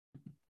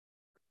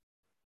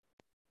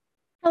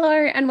Hello,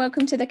 and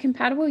welcome to the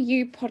Compatible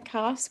You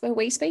podcast, where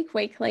we speak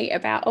weekly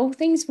about all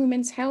things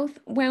women's health,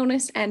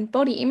 wellness, and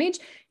body image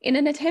in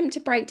an attempt to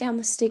break down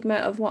the stigma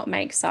of what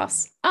makes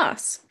us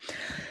us.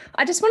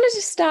 I just wanted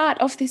to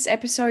start off this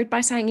episode by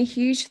saying a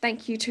huge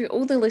thank you to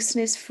all the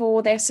listeners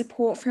for their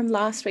support from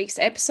last week's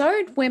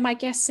episode, where my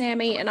guest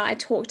Sammy and I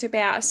talked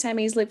about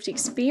Sammy's lived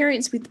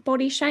experience with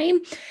body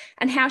shame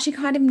and how she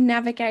kind of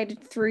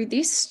navigated through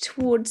this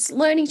towards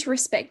learning to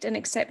respect and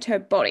accept her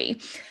body.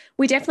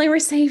 We definitely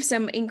received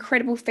some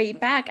incredible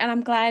feedback, and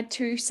I'm glad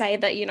to say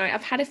that,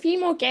 I've had a few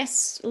more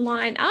guests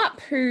line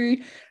up who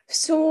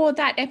saw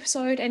that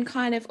episode and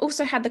kind of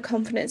also had the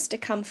confidence to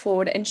come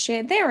forward and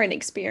share their own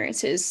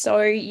experiences.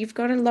 So you've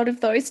got a lot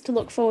of those to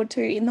look forward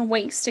to in the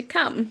weeks to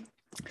come.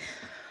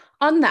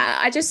 On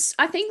that,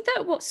 I think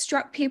that what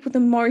struck people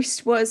the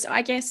most was,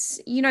 I guess,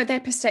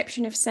 their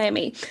perception of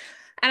Sammy.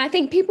 And I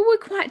think people were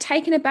quite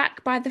taken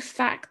aback by the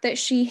fact that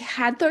she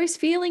had those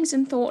feelings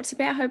and thoughts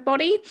about her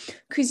body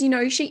because,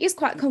 she is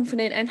quite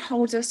confident and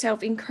holds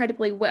herself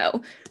incredibly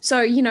well.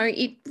 So,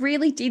 it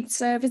really did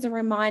serve as a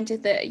reminder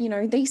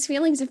that, these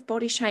feelings of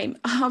body shame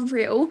are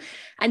real.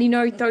 And,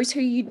 those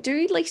who you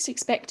do least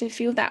expect to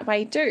feel that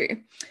way do.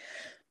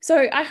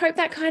 So I hope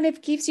that kind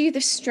of gives you the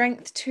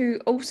strength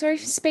to also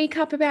speak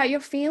up about your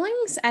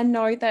feelings and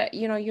know that,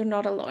 you're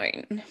not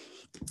alone.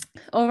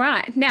 All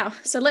right, now,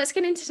 so let's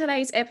get into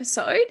today's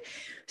episode.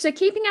 So,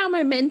 keeping our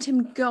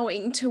momentum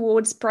going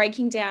towards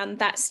breaking down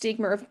that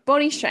stigma of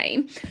body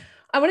shame,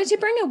 I wanted to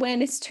bring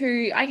awareness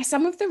to, I guess,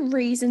 some of the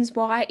reasons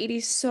why it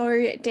is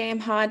so damn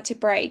hard to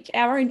break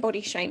our own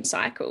body shame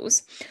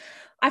cycles.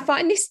 I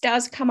find this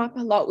does come up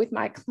a lot with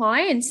my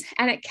clients,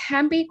 and it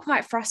can be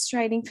quite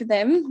frustrating for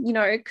them,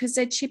 because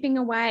they're chipping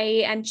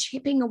away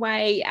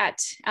at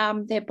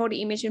their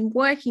body image and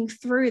working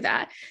through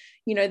that.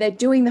 They're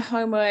doing the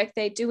homework,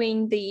 they're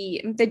doing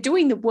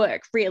the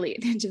work really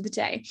at the end of the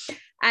day.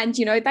 And,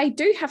 they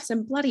do have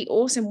some bloody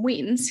awesome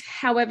wins.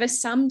 However,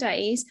 some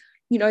days,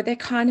 they're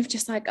kind of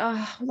just like,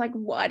 oh, like,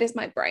 why does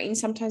my brain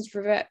sometimes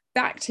revert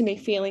back to me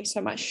feeling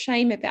so much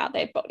shame about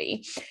their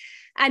body?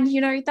 And,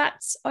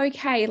 that's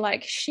okay.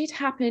 Like, shit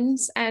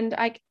happens. And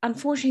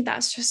unfortunately,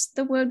 that's just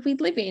the world we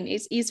live in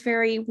is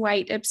very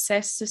weight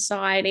obsessed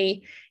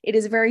society. It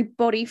is a very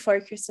body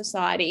focused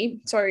society.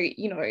 So,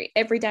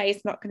 every day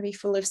is not going to be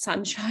full of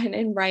sunshine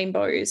and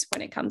rainbows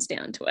when it comes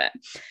down to it.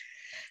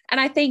 And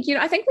I think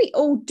we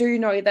all do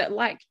know that,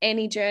 like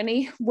any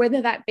journey,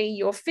 whether that be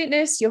your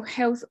fitness, your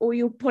health, or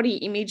your body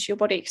image, your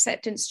body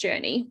acceptance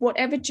journey,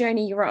 whatever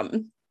journey you're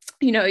on,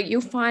 you'll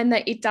find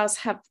that it does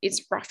have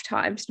its rough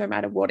times no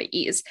matter what it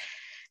is.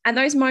 And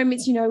those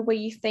moments, where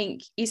you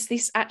think, is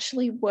this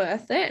actually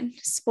worth it?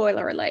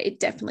 Spoiler alert, it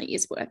definitely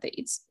is worth it.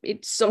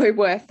 It's so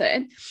worth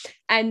it.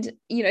 And,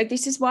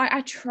 this is why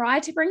I try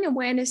to bring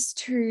awareness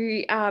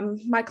to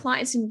my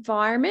clients'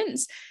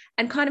 environments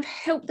and kind of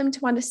help them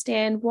to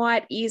understand why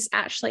it is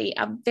actually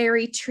a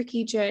very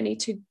tricky journey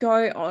to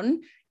go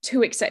on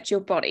to accept your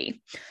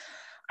body.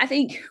 I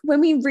think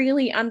when we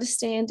really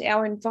understand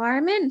our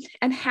environment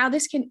and how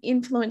this can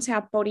influence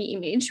our body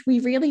image, we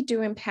really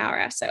do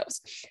empower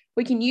ourselves.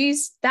 We can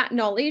use that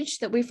knowledge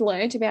that we've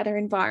learned about our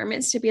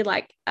environments to be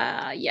like,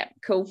 yeah,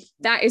 cool.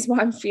 That is why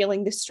I'm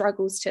feeling the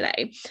struggles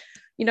today.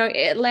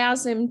 It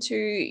allows them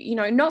to,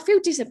 not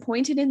feel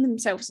disappointed in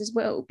themselves as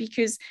well,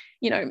 because,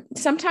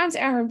 sometimes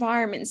our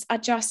environments are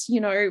just,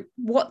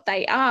 what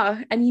they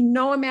are. And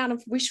no amount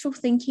of wishful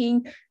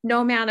thinking, no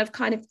amount of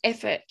kind of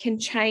effort can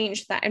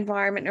change that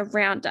environment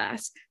around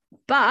us.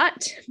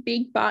 But,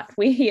 big but,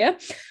 we're here.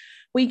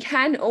 We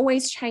can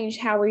always change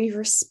how we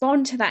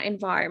respond to that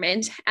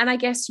environment. And I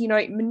guess,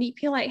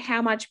 manipulate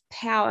how much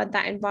power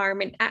that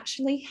environment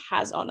actually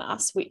has on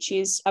us, which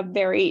is a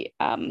very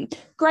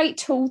great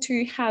tool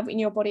to have in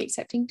your body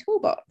accepting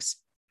toolbox.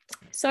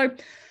 So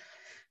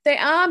there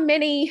are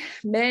many,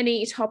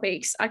 many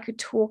topics I could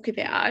talk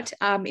about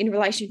in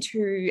relation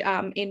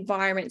to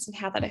environments and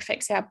how that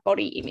affects our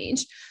body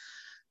image.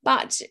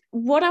 But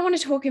what I want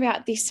to talk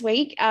about this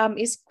week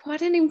is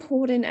quite an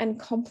important and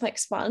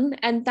complex one,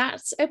 and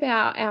that's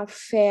about our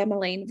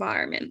family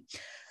environment.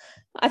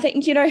 I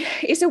think,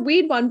 it's a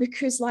weird one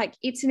because, like,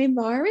 it's an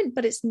environment,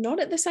 but it's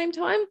not at the same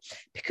time,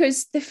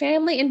 because the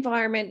family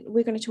environment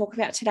we're going to talk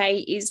about today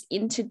is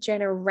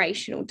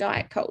intergenerational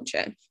diet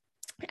culture.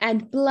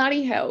 And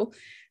bloody hell,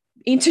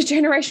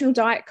 intergenerational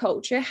diet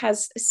culture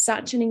has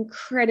such an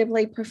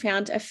incredibly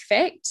profound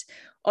effect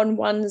on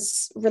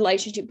one's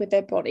relationship with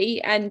their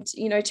body. And,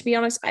 to be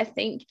honest, I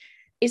think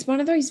it's one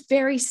of those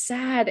very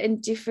sad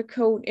and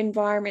difficult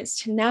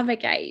environments to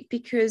navigate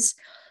because,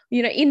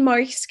 in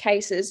most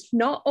cases,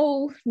 not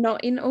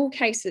in all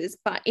cases,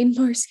 but in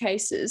most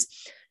cases,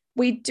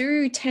 we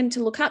do tend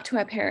to look up to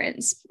our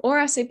parents or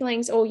our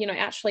siblings or,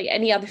 actually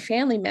any other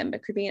family member,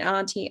 could be an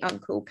auntie,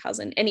 uncle,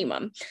 cousin,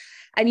 anyone.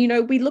 And,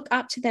 we look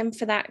up to them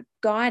for that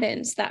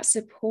guidance, that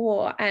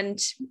support, and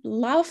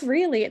love,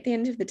 really, at the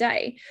end of the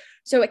day.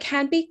 So it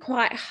can be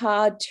quite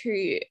hard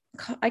to,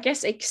 I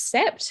guess,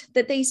 accept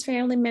that these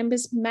family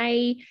members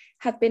may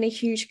have been a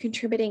huge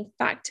contributing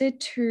factor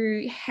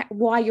to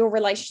why your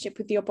relationship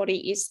with your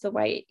body is the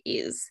way it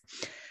is.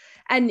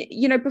 And,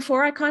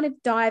 before I kind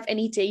of dive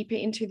any deeper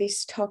into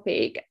this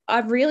topic, I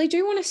really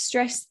do want to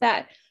stress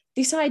that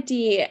this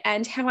idea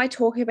and how I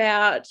talk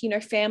about,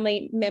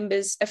 family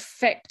members'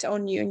 effect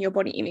on you and your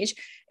body image,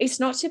 it's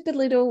not to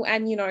belittle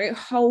and,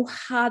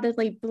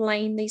 wholeheartedly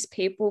blame these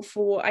people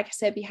for, like I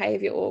said,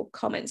 behavior or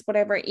comments,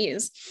 whatever it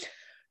is.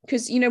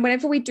 Because,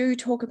 whenever we do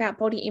talk about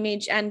body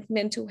image and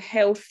mental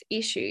health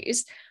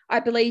issues, I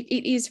believe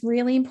it is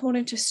really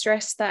important to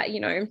stress that,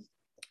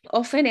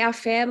 often our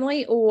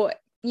family or,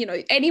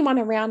 anyone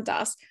around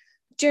us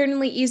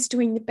generally is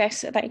doing the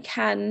best that they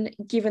can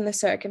given the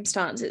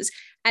circumstances.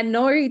 And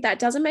no, that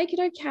doesn't make it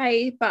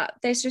okay, but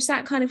there's just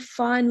that kind of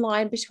fine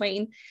line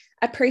between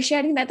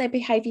appreciating that their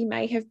behavior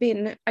may have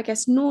been, I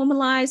guess,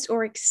 normalized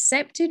or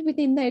accepted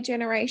within their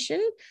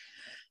generation.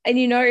 And,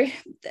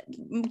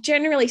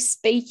 generally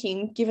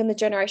speaking, given the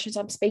generations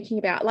I'm speaking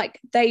about, like,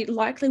 they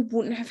likely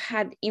wouldn't have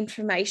had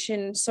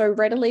information so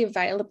readily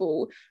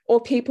available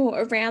or people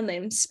around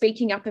them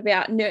speaking up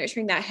about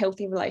nurturing that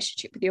healthy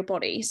relationship with your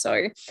body.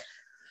 So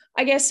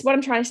I guess what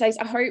I'm trying to say is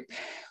I hope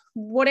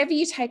whatever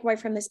you take away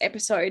from this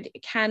episode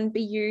can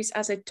be used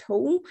as a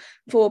tool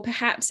for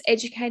perhaps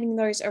educating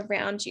those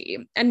around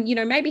you and,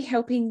 maybe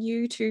helping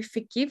you to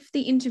forgive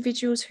the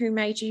individuals who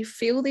made you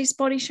feel this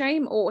body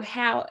shame or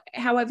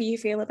however you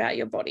feel about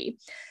your body.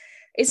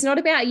 It's not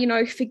about,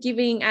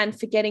 forgiving and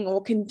forgetting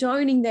or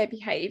condoning their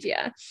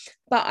behavior.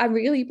 But I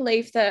really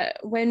believe that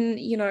when,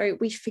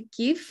 we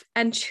forgive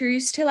and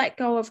choose to let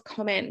go of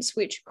comments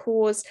which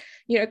cause,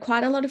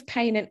 quite a lot of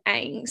pain and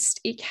angst,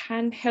 it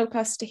can help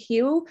us to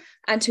heal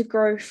and to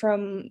grow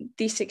from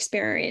this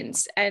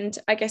experience. And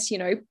I guess,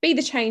 be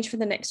the change for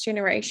the next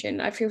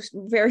generation. I feel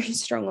very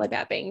strongly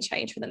about being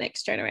change for the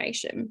next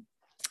generation.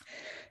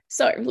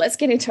 So let's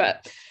get into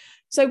it.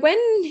 So when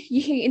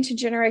you hear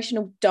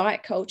intergenerational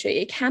diet culture,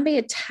 it can be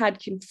a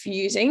tad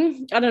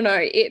confusing. I don't know,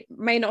 it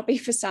may not be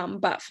for some,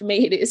 but for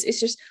me it is.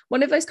 It's just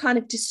one of those kind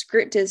of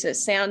descriptors that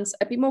sounds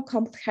a bit more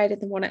complicated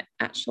than what it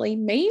actually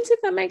means, if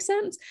that makes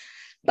sense.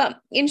 But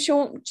in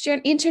short,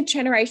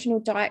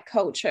 intergenerational diet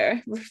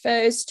culture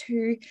refers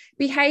to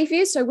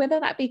behaviors. So whether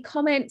that be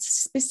comments,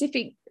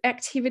 specific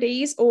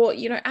activities, or,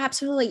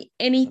 absolutely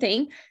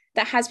anything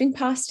that has been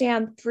passed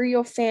down through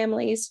your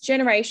family's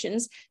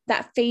generations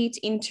that feeds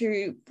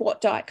into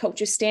what diet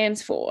culture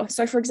stands for.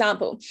 So, for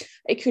example,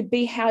 it could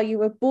be how you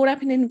were brought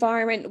up in an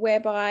environment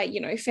whereby,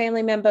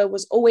 family member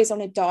was always on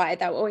a diet.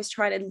 They were always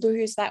trying to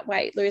lose that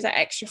weight, lose that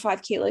extra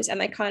 5 kilos,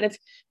 and they kind of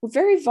were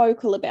very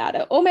vocal about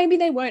it. Or maybe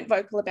they weren't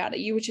vocal about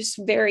it. You were just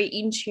very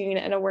in tune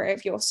and aware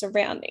of your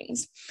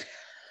surroundings.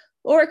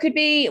 Or it could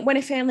be when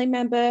a family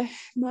member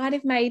might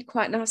have made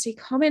quite nasty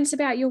comments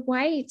about your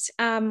weight,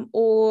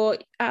 or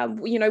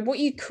what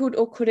you could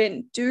or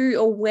couldn't do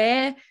or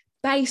wear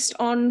based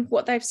on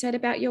what they've said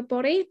about your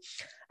body.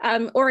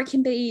 Or it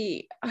can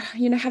be,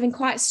 having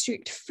quite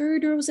strict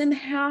food rules in the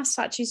house,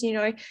 such as,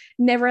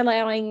 never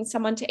allowing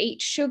someone to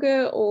eat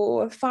sugar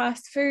or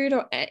fast food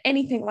or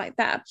anything like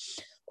that.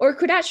 Or it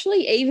could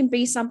actually even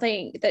be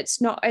something that's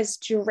not as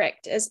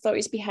direct as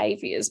those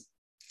behaviors.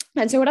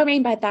 And so what I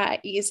mean by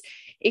that is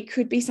it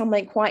could be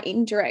something quite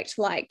indirect,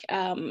 like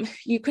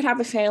you could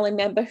have a family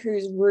member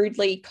who's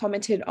rudely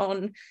commented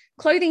on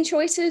clothing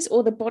choices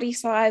or the body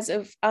size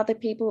of other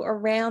people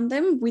around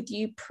them with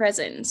you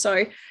present.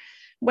 So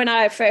when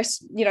I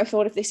first,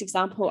 thought of this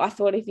example, I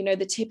thought of,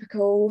 the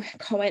typical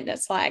comment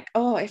that's like,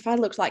 oh, if I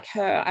looked like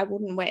her, I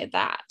wouldn't wear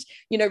that.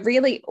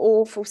 Really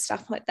awful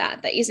stuff like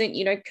that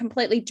isn't,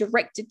 completely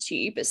directed to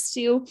you, but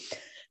still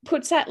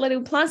plants that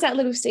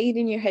little seed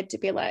in your head to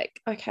be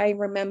like, okay,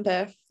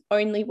 remember,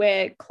 only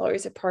wear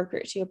clothes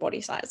appropriate to your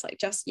body size. Like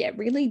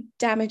really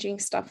damaging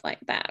stuff like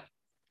that.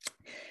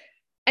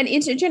 And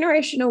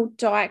intergenerational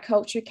diet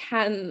culture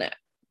can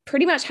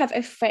pretty much have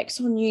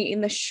effects on you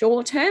in the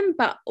short term,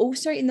 but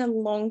also in the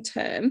long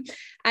term.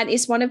 And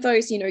it's one of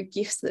those,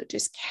 gifts that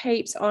just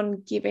keeps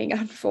on giving,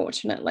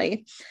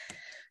 unfortunately.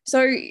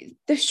 So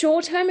the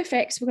short-term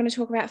effects we're going to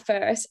talk about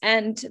first,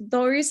 and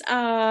those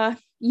are,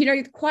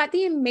 quite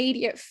the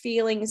immediate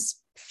feelings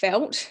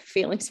felt,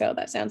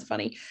 that sounds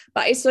funny,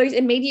 but it's those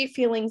immediate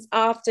feelings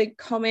after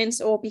comments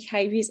or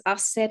behaviors are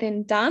said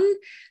and done,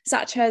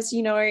 such as,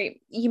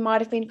 you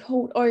might have been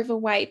called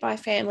overweight by a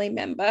family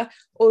member,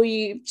 or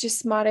you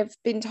just might have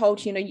been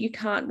told, you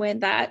can't wear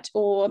that,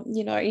 or,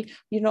 you're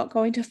not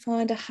going to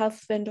find a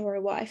husband or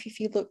a wife if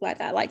you look like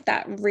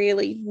that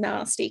really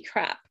nasty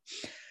crap.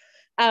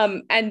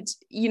 And,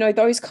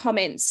 those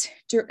comments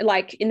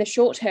like in the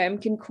short term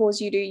can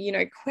cause you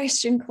to,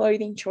 question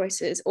clothing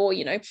choices or,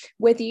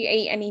 whether you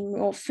eat any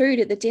more food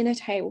at the dinner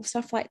table,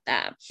 stuff like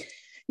that.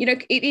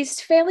 It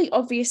is fairly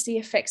obvious the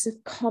effects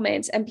of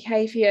comments and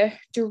behavior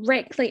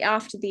directly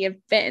after the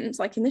event,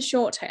 like in the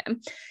short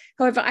term.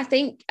 However, I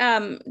think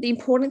the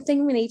important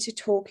thing we need to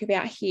talk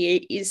about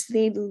here is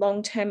the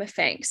long-term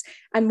effects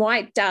and why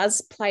it does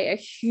play a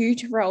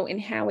huge role in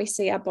how we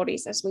see our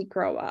bodies as we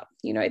grow up.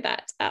 You know,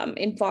 that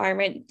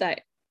environment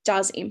that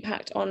does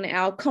impact on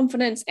our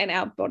confidence and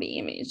our body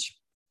image.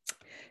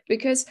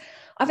 Because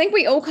I think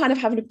we all kind of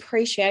have an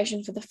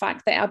appreciation for the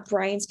fact that our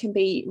brains can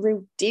be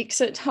real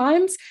dicks at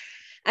times.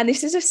 And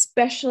this is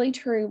especially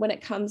true when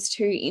it comes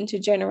to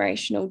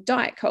intergenerational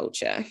diet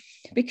culture,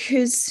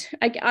 because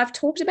I've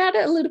talked about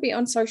it a little bit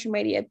on social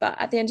media, but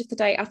at the end of the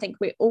day, I think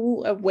we're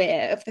all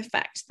aware of the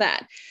fact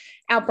that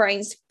our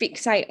brains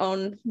fixate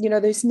on, you know,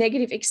 those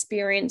negative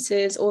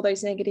experiences or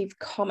those negative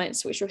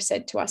comments which were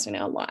said to us in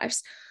our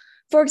lives.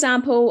 For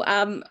example,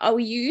 I'm going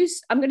to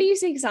use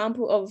the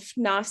example of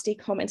nasty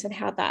comments and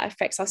how that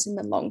affects us in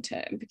the long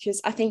term, because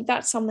I think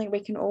that's something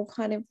we can all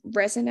kind of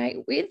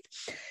resonate with.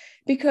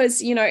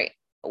 Because, you know,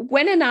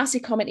 when a nasty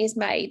comment is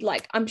made,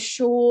 like I'm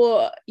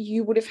sure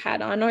you would have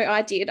had, I know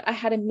I did, I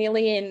had a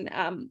million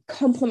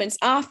compliments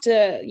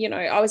after, you know,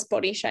 I was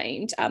body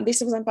shamed.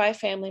 This wasn't by a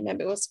family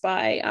member, it was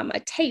by a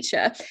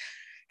teacher.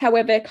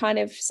 However, kind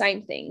of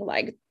same thing,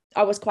 like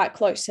I was quite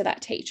close to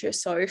that teacher.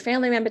 So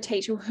family member,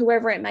 teacher,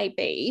 whoever it may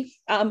be,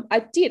 I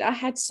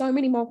had so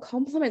many more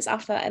compliments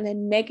after that, and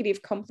then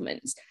negative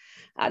compliments,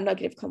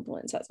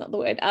 that's not the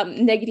word,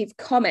 negative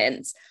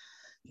comments.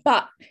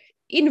 But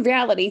in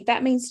reality,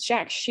 that means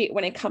jack shit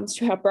when it comes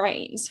to our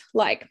brains.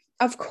 Like,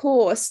 of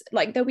course,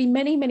 like there'll be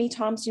many, many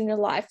times in your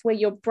life where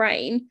your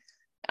brain,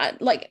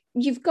 like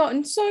you've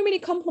gotten so many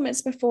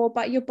compliments before,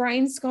 but your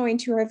brain's going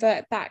to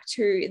revert back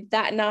to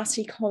that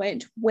nasty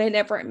comment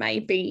whenever it may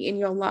be in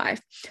your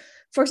life.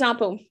 For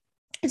example,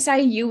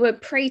 say you were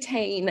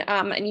preteen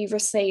and you've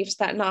received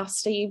that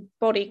nasty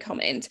body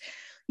comment,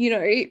 you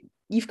know,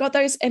 you've got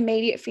those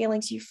immediate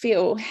feelings you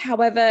feel.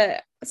 However,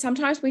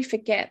 sometimes we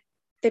forget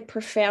the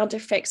profound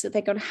effects that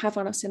they're going to have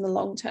on us in the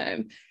long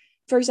term.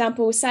 For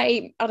example,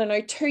 say, I don't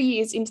know, 2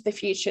 years into the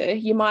future,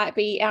 you might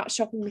be out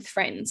shopping with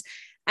friends,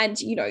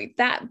 and, you know,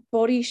 that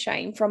body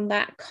shame from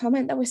that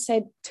comment that was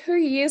said 2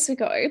 years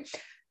ago,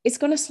 it's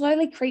going to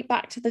slowly creep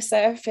back to the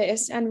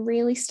surface and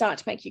really start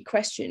to make you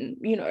question,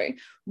 you know,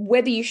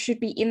 whether you should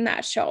be in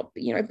that shop,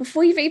 you know,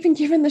 before you've even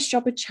given the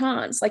shop a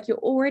chance. Like, you're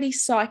already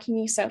psyching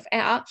yourself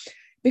out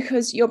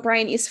because your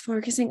brain is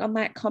focusing on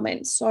that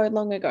comment so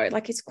long ago.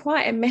 Like, it's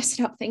quite a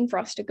messed up thing for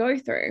us to go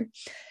through.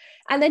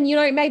 And then, you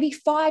know, maybe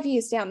 5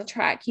 years down the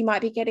track, you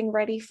might be getting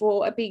ready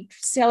for a big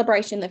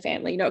celebration in the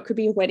family. You know, it could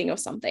be a wedding or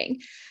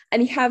something.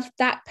 And you have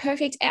that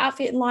perfect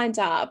outfit lined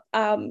up.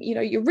 You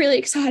know, you're really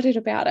excited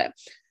about it.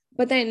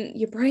 But then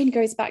your brain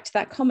goes back to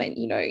that comment.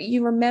 You know,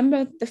 you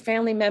remember the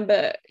family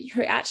member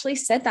who actually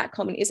said that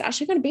comment is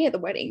actually going to be at the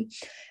wedding.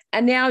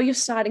 And now you're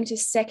starting to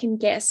second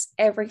guess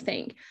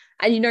everything.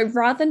 And, you know,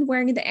 rather than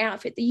wearing the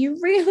outfit that you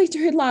really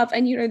do love,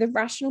 and, you know, the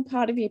rational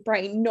part of your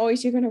brain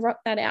knows you're going to rock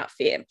that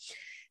outfit.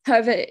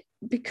 However,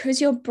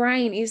 because your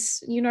brain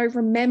is, you know,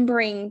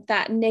 remembering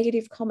that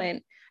negative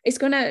comment, it's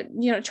going to,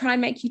 you know, try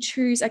and make you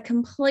choose a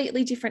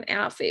completely different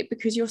outfit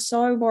because you're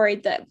so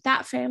worried that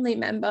that family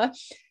member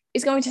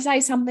is going to say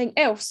something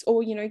else,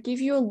 or, you know, give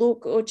you a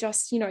look, or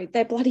just, you know,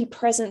 their bloody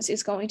presence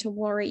is going to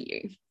worry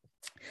you.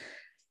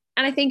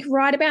 And I think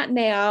right about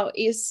now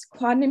is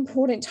quite an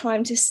important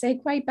time to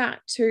segue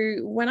back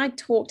to when I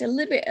talked a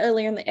little bit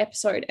earlier in the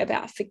episode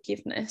about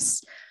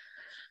forgiveness.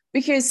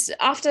 Because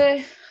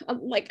after,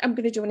 like, I'm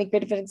going to do a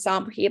bit of an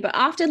example here, but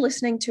after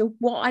listening to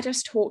what I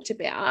just talked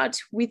about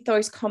with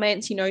those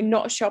comments, you know,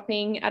 not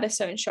shopping at a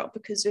certain shop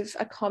because of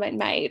a comment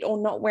made, or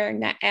not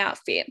wearing that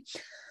outfit,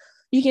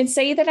 you can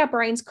see that our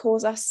brains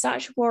cause us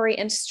such worry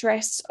and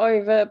stress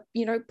over,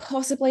 you know,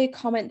 possibly a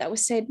comment that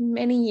was said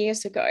many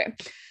years ago.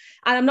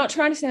 And I'm not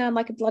trying to sound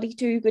like a bloody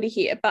do-gooder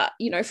here, but,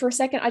 you know, for a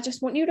second, I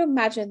just want you to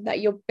imagine that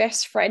your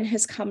best friend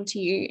has come to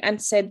you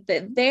and said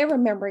that they're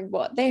remembering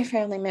what their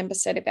family member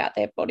said about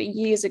their body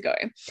years ago.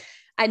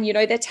 And, you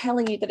know, they're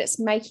telling you that it's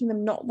making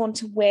them not want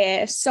to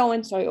wear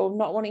so-and-so, or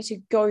not wanting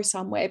to go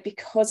somewhere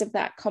because of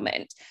that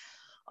comment.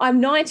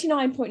 I'm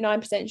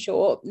 99.9%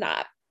 sure,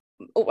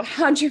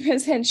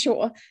 100%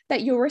 sure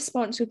that your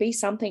response would be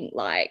something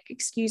like,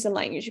 excuse the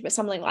language, but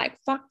something like,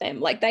 fuck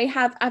them. Like, they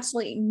have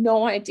absolutely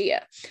no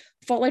idea.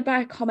 Followed by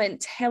a comment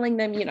telling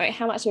them, you know,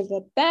 how much of a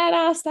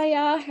badass they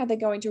are, how they're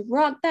going to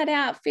rock that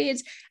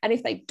outfit. And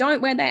if they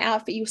don't wear that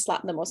outfit, you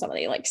slap them or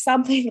something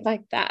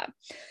like that.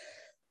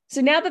 So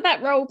now that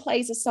that role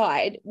plays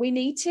aside, we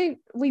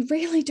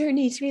really do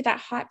need to be that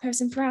hype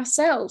person for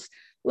ourselves.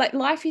 Like,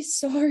 life is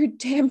so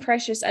damn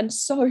precious and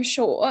so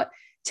short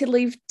to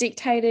live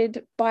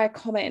dictated by a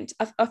comment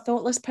a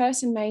thoughtless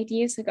person made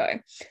years ago.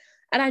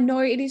 And I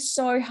know it is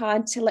so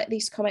hard to let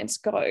these comments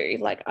go.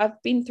 Like,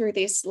 I've been through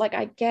this, like,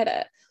 I get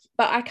it.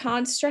 But I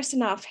can't stress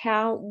enough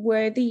how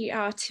worthy you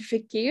are to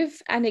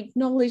forgive and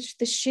acknowledge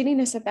the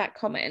shittiness of that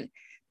comment,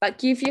 but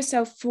give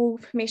yourself full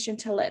permission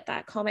to let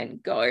that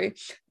comment go.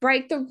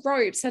 Break the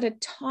ropes that are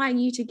tying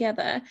you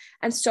together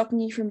and stopping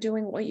you from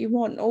doing what you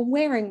want or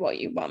wearing what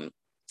you want.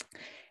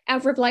 Our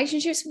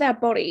relationships with our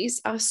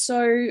bodies are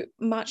so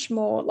much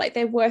more, like,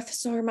 they're worth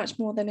so much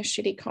more than a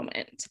shitty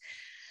comment.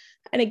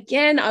 And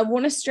again, I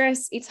want to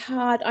stress it's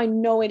hard. I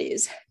know it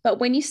is. But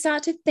when you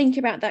start to think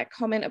about that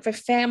comment of a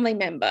family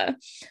member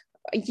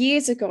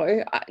years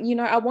ago,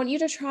 I want you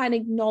to try and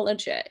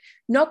acknowledge it.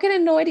 Not get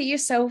annoyed at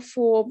yourself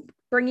for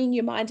bringing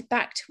your mind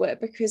back to it,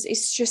 because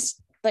it's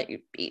just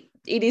like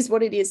it is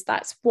what it is.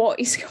 That's what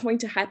is going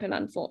to happen,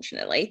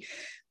 unfortunately.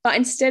 But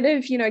instead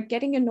of,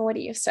 getting annoyed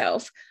at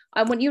yourself,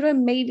 I want you to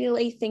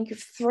immediately think of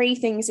 3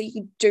 things that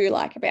you do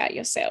like about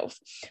yourself.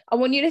 I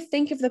want you to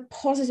think of the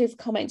positive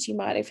comments you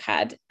might have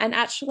had and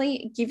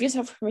actually give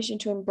yourself permission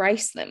to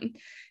embrace them.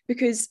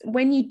 Because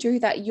when you do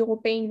that, you're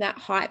being that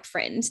hype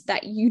friend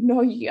that you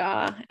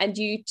are, and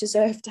you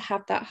deserve to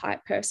have that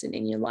hype person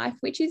in your life,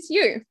 which is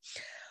you.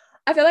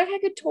 I feel like I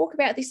could talk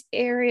about this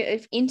area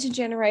of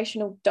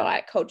intergenerational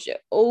diet culture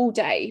all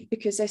day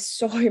because there's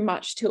so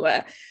much to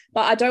it,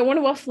 but I don't want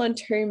to waffle on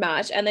too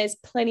much. And there's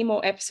plenty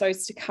more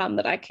episodes to come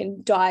that I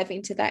can dive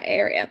into that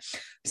area.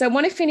 So I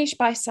want to finish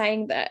by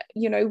saying that,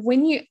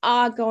 when you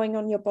are going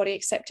on your body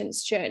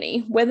acceptance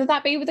journey, whether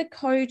that be with a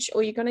coach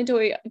or you're going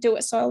to do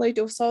a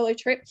solo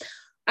trip,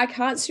 I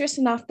can't stress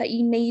enough that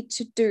you need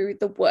to do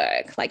the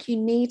work. Like, you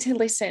need to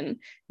listen,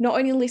 not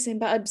only listen,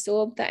 but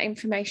absorb that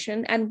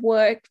information and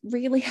work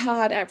really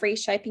hard at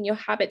reshaping your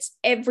habits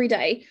every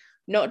day,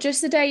 not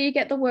just the day you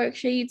get the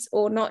worksheets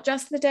or not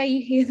just the day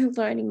you hear the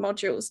learning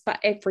modules, but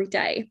every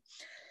day.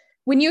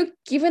 When you're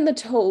given the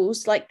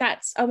tools, I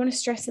want to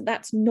stress that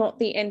that's not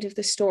the end of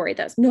the story.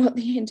 That's not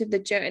the end of the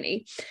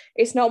journey.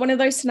 It's not one of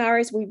those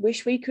scenarios we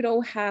wish we could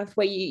all have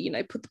where you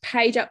put the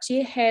page up to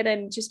your head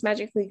and just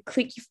magically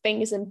click your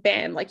fingers and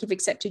bam, like you've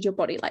accepted your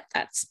body. Like,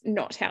 that's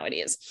not how it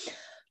is.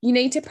 You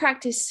need to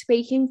practice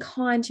speaking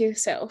kind to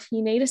yourself.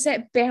 You need to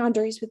set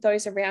boundaries with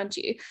those around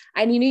you.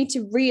 And you need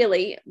to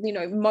really,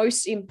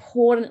 most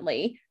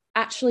importantly,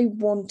 actually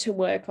want to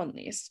work on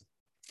this.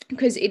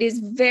 Because it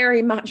is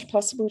very much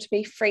possible to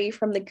be free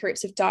from the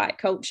grips of diet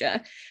culture.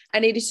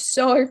 And it is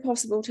so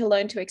possible to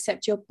learn to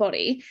accept your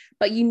body,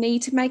 but you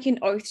need to make an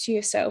oath to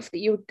yourself that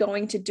you're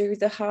going to do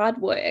the hard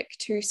work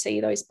to see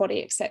those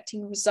body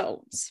accepting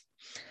results.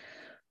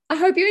 I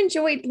hope you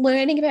enjoyed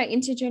learning about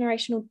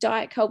intergenerational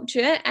diet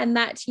culture, and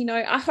that,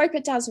 I hope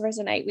it does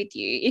resonate with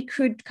you. It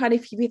could kind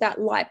of give you that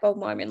light bulb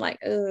moment, like,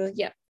 oh,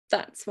 yeah,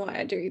 that's why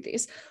I do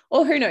this.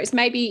 Or who knows,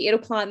 maybe it'll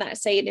plant that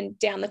seed and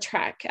down the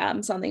track,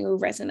 something will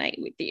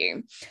resonate with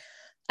you.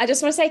 I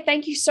just want to say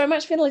thank you so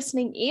much for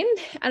listening in,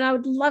 and I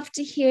would love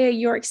to hear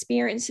your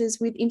experiences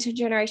with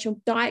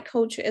intergenerational diet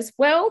culture as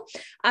well.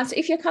 So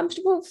if you're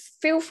comfortable,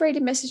 feel free to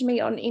message me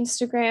on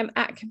Instagram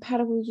at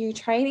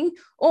compatibleyoutraining,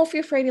 or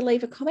feel free to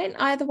leave a comment.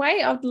 Either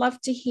way, I would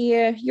love to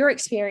hear your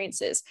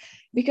experiences,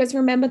 because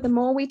remember, the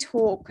more we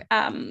talk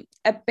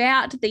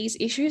about these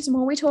issues, the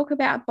more we talk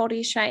about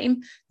body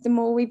shame, the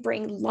more we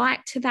bring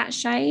light to that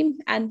shame,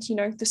 and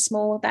the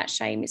smaller that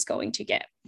shame is going to get.